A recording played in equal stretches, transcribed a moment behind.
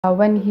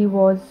When he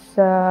was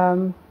he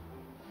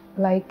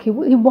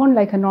born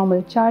like a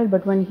normal child,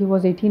 but when he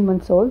was 18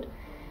 months old,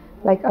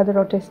 like other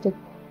autistic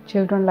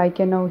children,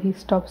 he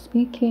stopped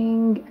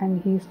speaking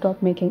and he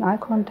stopped making eye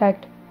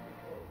contact,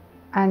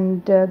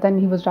 and then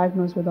he was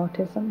diagnosed with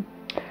autism.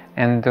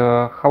 And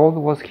how old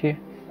was he?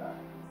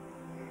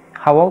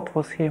 How old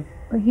was he?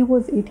 He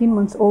was 18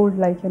 months old,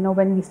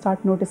 when we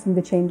start noticing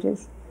the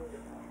changes.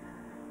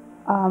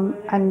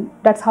 And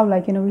that's how,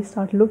 we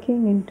start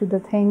looking into the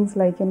things,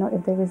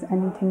 if there is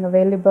anything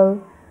available.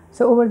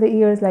 So over the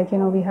years,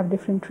 we have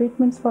different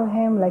treatments for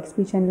him, like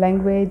speech and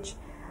language,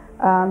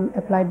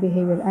 applied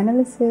behavior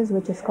analysis,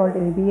 which is called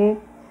ABA.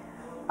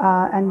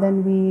 And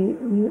then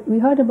we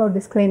heard about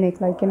this clinic,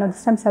 the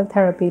stem cell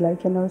therapy,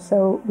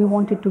 so we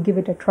wanted to give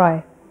it a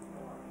try.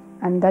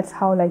 And that's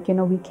how,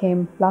 we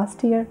came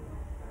last year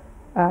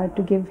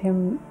to give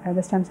him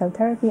the stem cell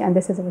therapy, and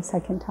this is our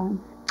second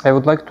time. I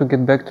would like to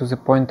get back to the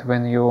point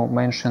when you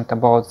mentioned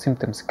about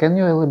symptoms. Can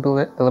you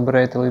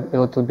elaborate a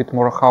little bit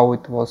more how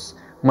it was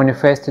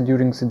manifested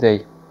during the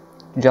day,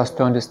 just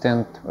to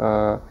understand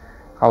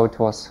how it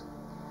was?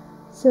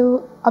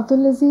 So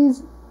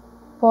Abdulaziz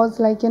was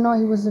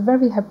he was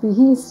very happy.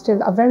 He is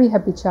still a very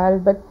happy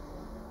child, but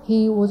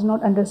he was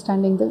not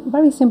understanding the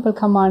very simple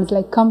commands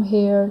like come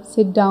here,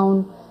 sit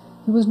down.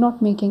 He was not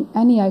making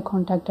any eye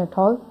contact at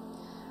all.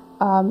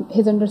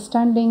 His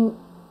understanding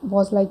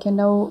was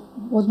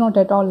was not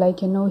at all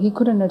he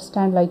could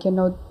understand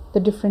the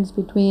difference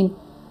between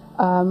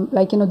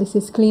this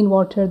is clean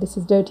water, this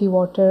is dirty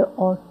water,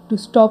 or to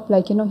stop.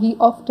 He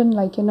often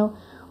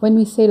when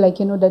we say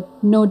that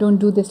no, don't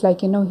do this,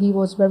 he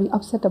was very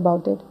upset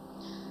about it.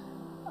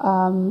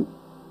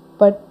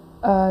 But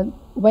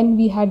when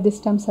we had this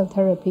stem cell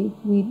therapy,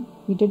 we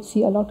did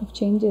see a lot of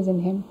changes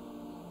in him,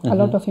 a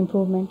lot of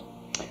improvement.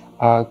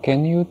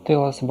 Can you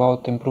tell us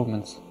about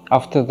improvements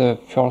after the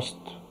first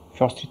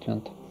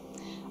treatment?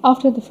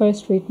 After the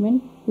first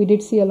treatment, we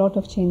did see a lot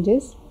of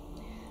changes.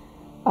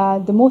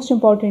 The most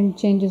important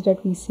changes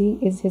that we see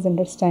is his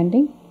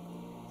understanding.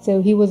 So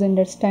he was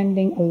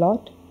understanding a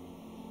lot.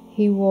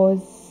 He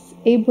was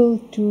able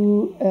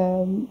to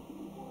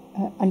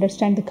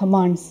understand the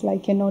commands,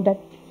 that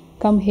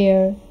come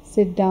here,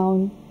 sit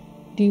down,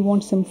 do you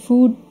want some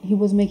food? He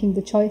was making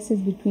the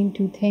choices between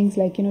two things,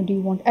 do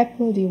you want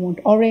apple, do you want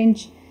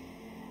orange?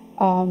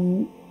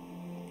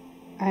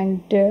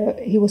 And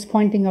he was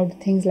pointing out the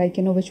things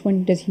which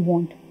one does he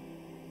want.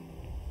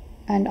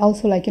 And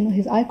also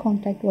his eye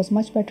contact was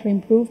much better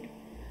improved.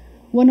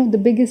 One of the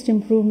biggest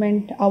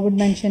improvement I would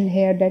mention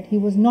here, that he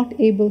was not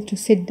able to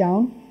sit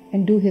down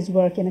and do his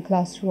work in a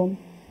classroom,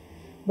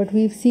 but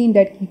we've seen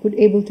that he could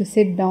able to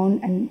sit down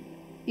and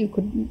he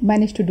could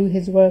manage to do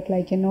his work,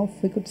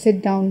 if we could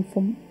sit down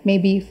for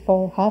maybe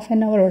for half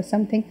an hour or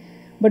something,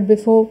 but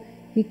before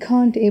he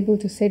can't able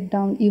to sit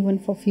down even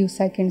for a few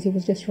seconds. He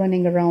was just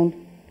running around.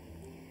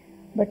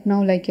 But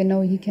now,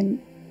 he can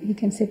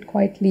sit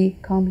quietly,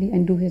 calmly,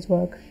 and do his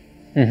work.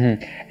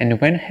 Mm-hmm. And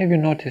when have you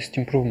noticed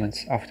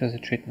improvements after the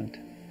treatment?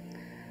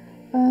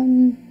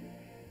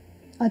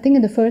 I think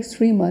in the first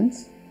 3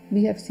 months,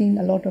 we have seen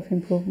a lot of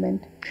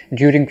improvement.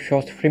 During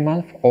first 3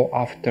 months or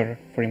after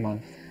 3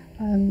 months?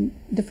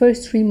 The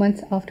first 3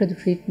 months after the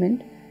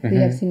treatment, we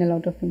have seen a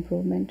lot of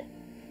improvement.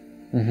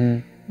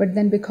 But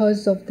then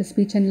because of the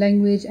speech and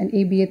language and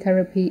ABA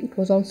therapy, it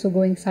was also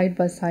going side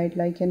by side,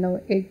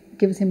 it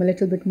gives him a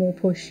little bit more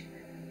push.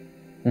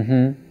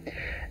 And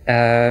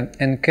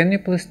can you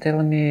please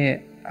tell me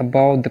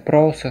about the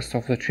process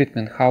of the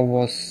treatment? How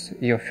was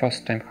your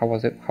first time? How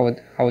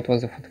it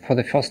was for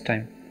the first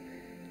time?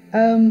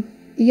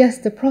 Yes,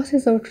 the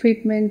process of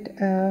treatment,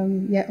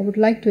 I would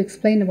like to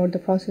explain about the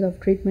process of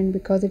treatment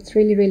because it's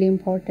really, really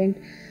important.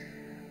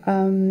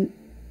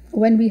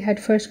 When we had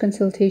first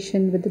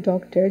consultation with the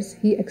doctors,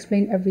 he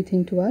explained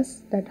everything to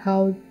us, that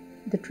how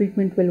the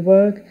treatment will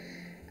work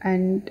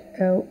and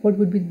what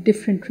would be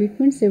different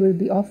treatments they will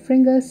be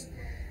offering us.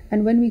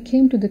 And when we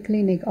came to the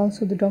clinic,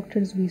 also the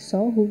doctors we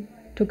saw who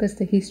took us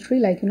the history,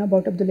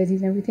 about Abdulaziz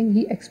and everything,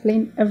 he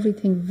explained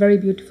everything very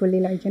beautifully.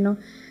 I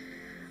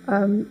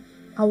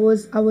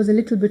was a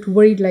little bit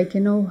worried,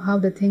 how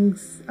the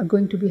things are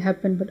going to be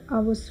happen, but I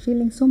was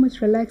feeling so much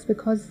relaxed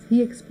because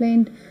he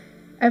explained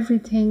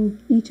everything,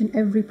 each and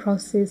every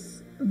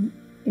process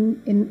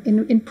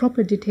in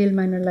proper detailed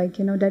manner,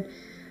 that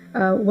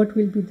what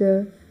will be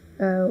the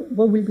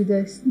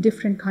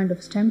different kind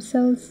of stem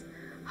cells,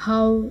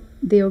 how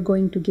they are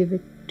going to give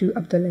it to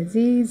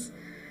Abdulaziz,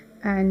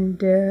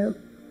 and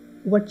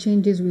what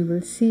changes we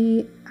will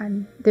see.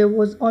 And there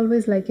was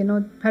always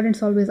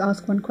parents always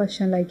ask one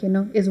question,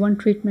 is one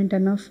treatment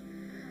enough?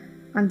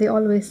 And they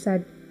always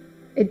said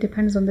it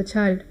depends on the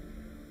child.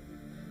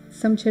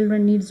 Some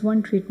children needs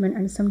one treatment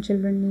and some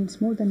children needs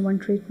more than one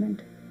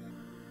treatment.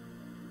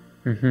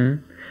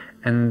 And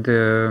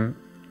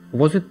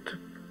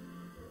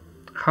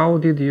how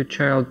did your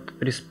child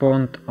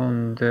respond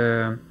on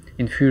the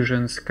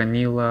infusions,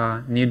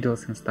 cannula,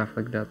 needles and stuff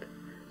like that?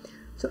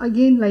 So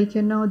again,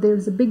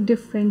 there's a big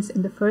difference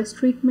in the first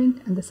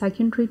treatment and the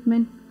second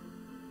treatment.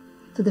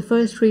 So the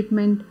first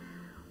treatment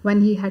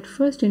when he had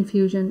first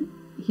infusion,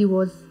 he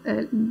was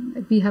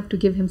we have to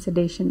give him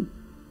sedation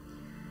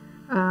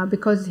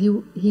because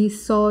he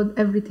saw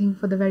everything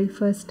for the very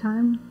first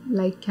time,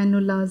 like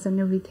cannulas and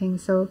everything.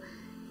 So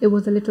it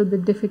was a little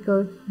bit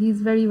difficult.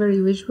 He's very, very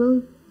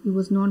visual. He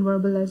was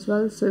non-verbal as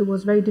well, so it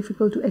was very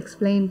difficult to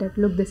explain that,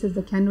 look, this is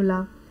the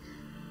cannula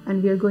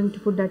and we are going to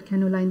put that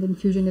cannula and the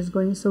infusion is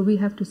going, so we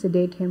have to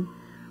sedate him.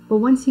 But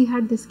once he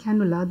had this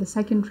cannula, the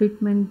second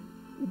treatment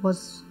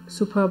was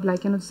superb.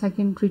 Like, the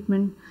second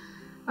treatment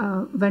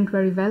went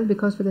very well,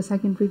 because for the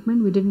second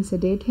treatment we didn't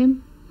sedate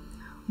him.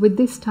 With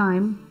this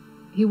time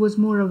he was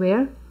more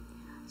aware,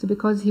 so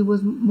because he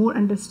was more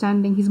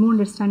understanding, he's more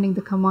understanding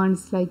the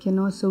commands, like,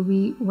 so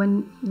we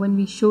when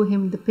we show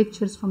him the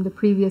pictures from the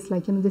previous,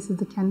 like, this is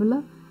the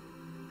cannula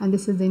and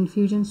this is the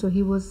infusion, so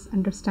he was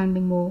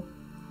understanding more.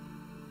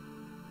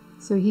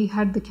 So he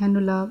had the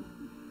cannula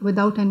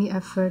without any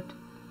effort,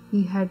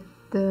 he had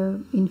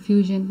the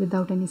infusion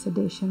without any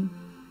sedation,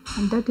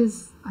 and that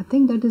is, I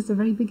think that is a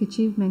very big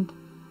achievement.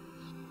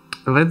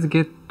 Let's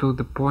get to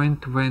the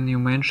point when you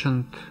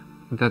mentioned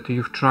that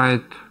you've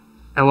tried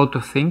a lot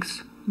of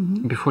things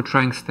before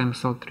trying stem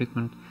cell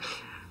treatment.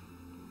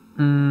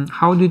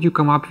 How did you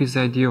come up with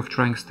the idea of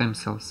trying stem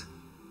cells?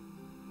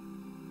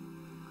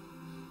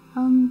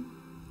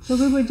 So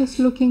we were just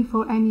looking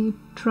for any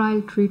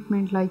trial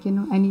treatment, like,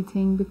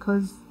 anything,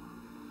 because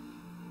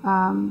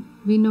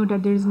we know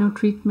that there is no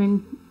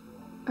treatment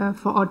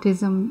for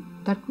autism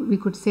that we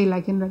could say,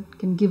 like, that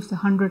can give the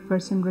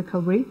 100%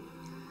 recovery.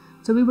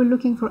 So we were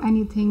looking for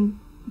anything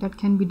that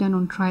can be done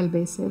on trial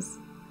basis,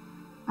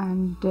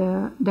 and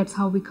that's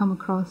how we come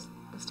across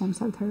the stem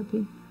cell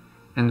therapy.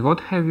 And what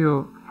have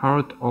you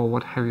heard or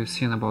what have you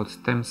seen about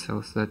stem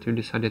cells that you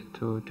decided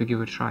to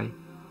give a try?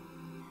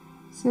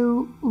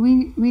 So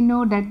we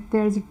know that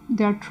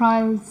there are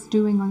trials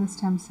doing on the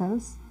stem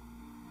cells.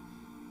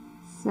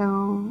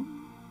 So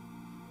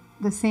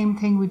the same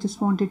thing, we just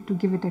wanted to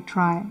give it a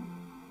try.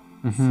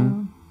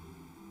 So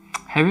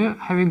have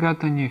you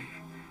got any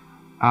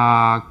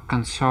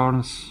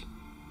concerns,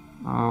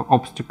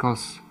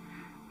 obstacles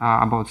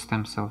about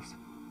stem cells?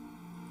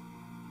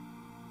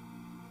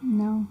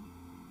 No.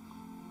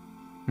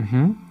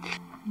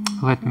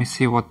 Let me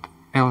see what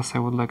else I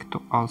would like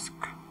to ask.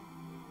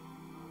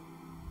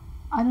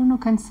 I don't know,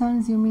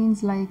 concerns you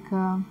means like,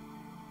 I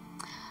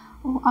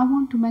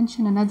want to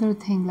mention another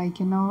thing, like,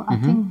 I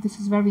think this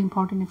is very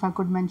important if I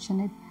could mention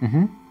it,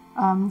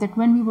 that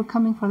when we were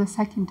coming for the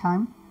second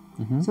time,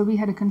 so we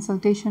had a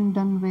consultation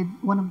done with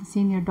one of the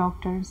senior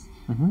doctors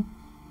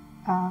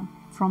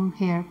from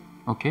here.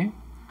 Okay.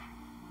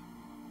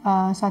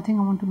 So I think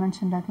I want to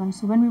mention that one.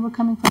 So when we were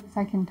coming for the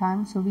second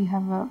time, so we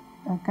have a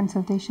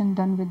consultation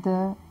done with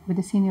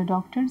the senior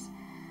doctors,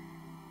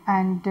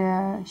 and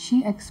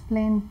she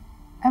explained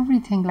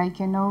everything, like,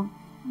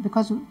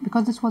 because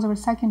this was our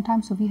second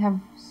time, so we have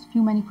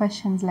many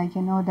questions, like,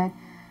 that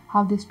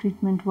how this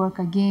treatment work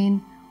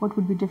again, what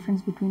would be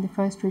difference between the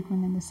first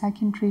treatment and the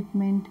second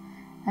treatment,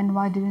 and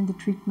why didn't the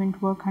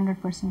treatment work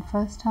 100%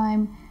 first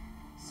time.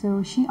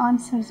 So she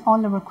answers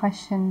all our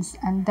questions,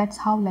 and that's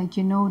how, like,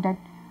 that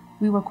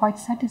we were quite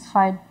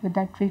satisfied with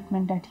that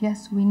treatment, that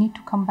yes, we need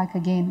to come back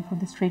again for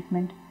this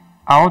treatment.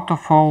 Out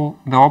of all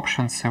the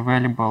options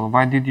available,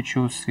 why did you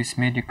choose Swiss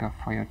Medica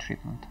for your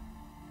treatment?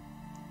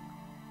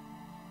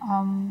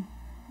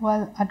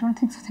 Well, I don't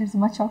think so there's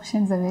much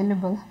options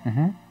available.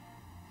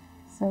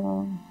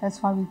 So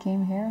that's why we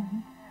came here.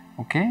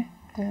 Okay.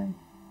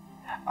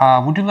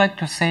 Would you like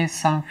to say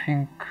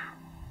something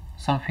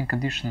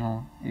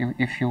additional?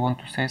 If you want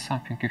to say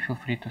something, you feel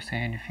free to say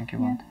anything you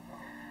want.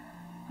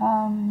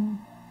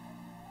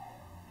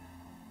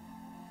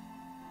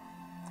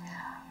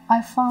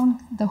 I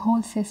found the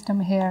whole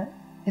system here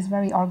is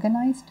very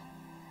organized,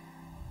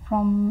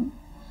 from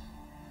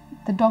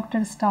the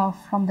doctor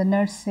staff, from the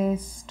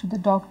nurses to the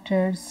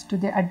doctors to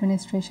their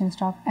administration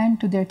staff and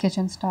to their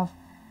kitchen staff.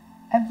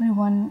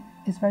 Everyone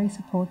is very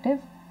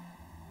supportive.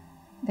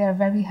 They are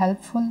very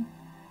helpful.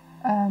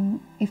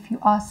 If you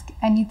ask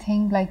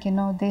anything, like,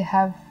 they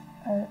have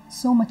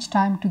so much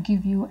time to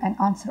give you and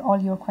answer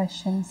all your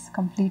questions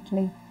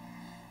completely,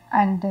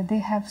 and they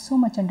have so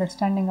much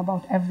understanding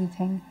about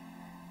everything.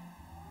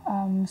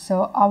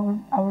 So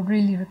I would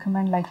really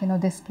recommend, like,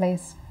 this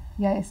place.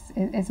 Yeah,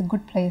 it's a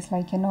good place,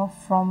 like,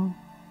 from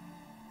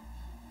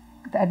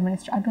the I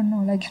don't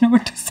know, like,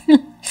 what to say,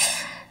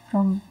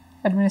 from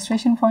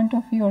administration point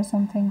of view or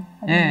something.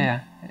 Yeah,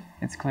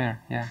 it's clear.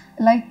 Yeah.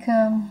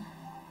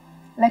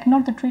 Like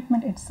not the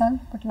treatment itself,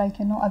 but, like,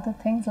 other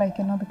things, like,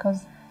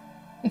 because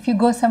if you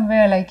go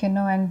somewhere, like,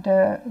 and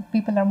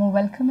people are more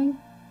welcoming.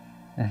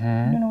 I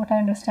don't know what I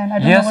understand. I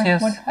don't know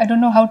what I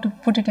don't know how to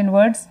put it in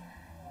words.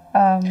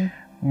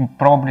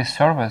 Probably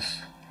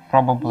service.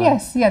 Probably.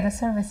 Yes, the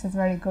service is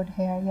very good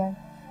here.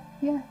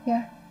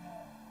 Yeah.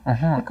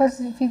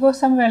 Because if you go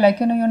somewhere, like,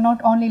 you're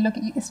not only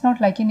looking. It's not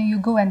like, you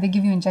go and they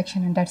give you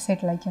injection and that's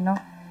it, like,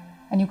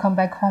 and you come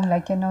back home,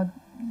 like,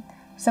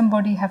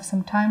 somebody have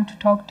some time to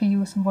talk to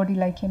you. Somebody,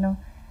 like,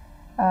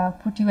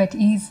 put you at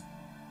ease,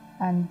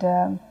 and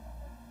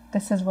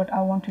this is what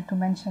I wanted to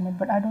mention it,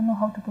 but I don't know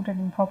how to put it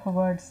in proper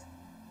words.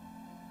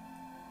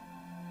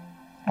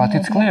 But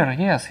it's clear,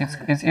 yes,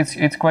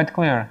 it's quite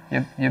clear.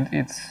 You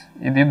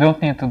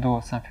don't need to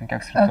do something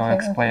extra to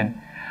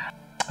explain.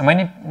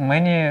 Okay.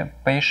 Many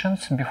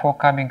patients before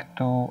coming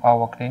to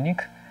our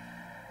clinic,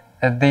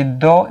 they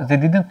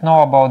didn't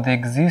know about the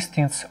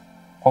existence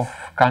of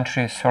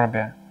country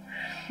Serbia.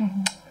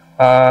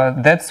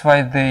 Mm-hmm. That's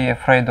why they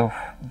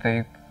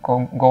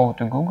go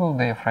to Google.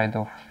 They're afraid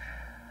of,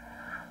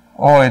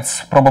 oh,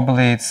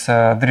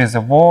 there is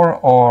a war,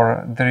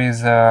 or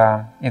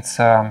it's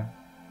a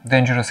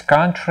dangerous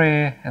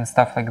country and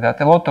stuff like that.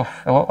 A lot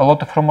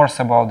of rumors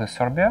about the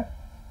Serbia,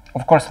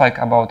 of course, like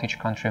about each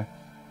country.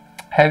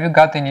 Have you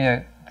got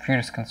any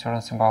fears,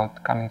 concerns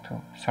about coming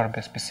to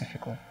Serbia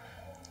specifically?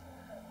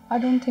 I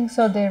don't think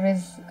so. There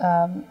is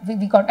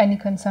we got any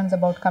concerns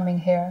about coming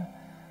here,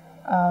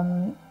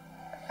 and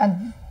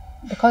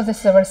because this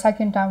is our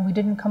second time, we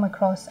didn't come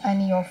across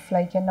any of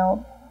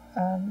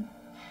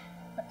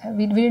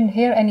we didn't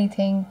hear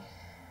anything.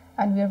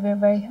 And we're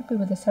very happy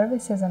with the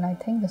services, and I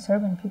think the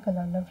Serbian people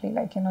are lovely.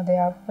 They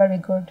are very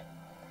good.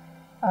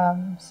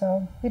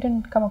 So we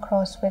didn't come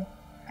across with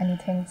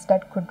anything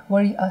that could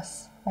worry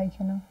us.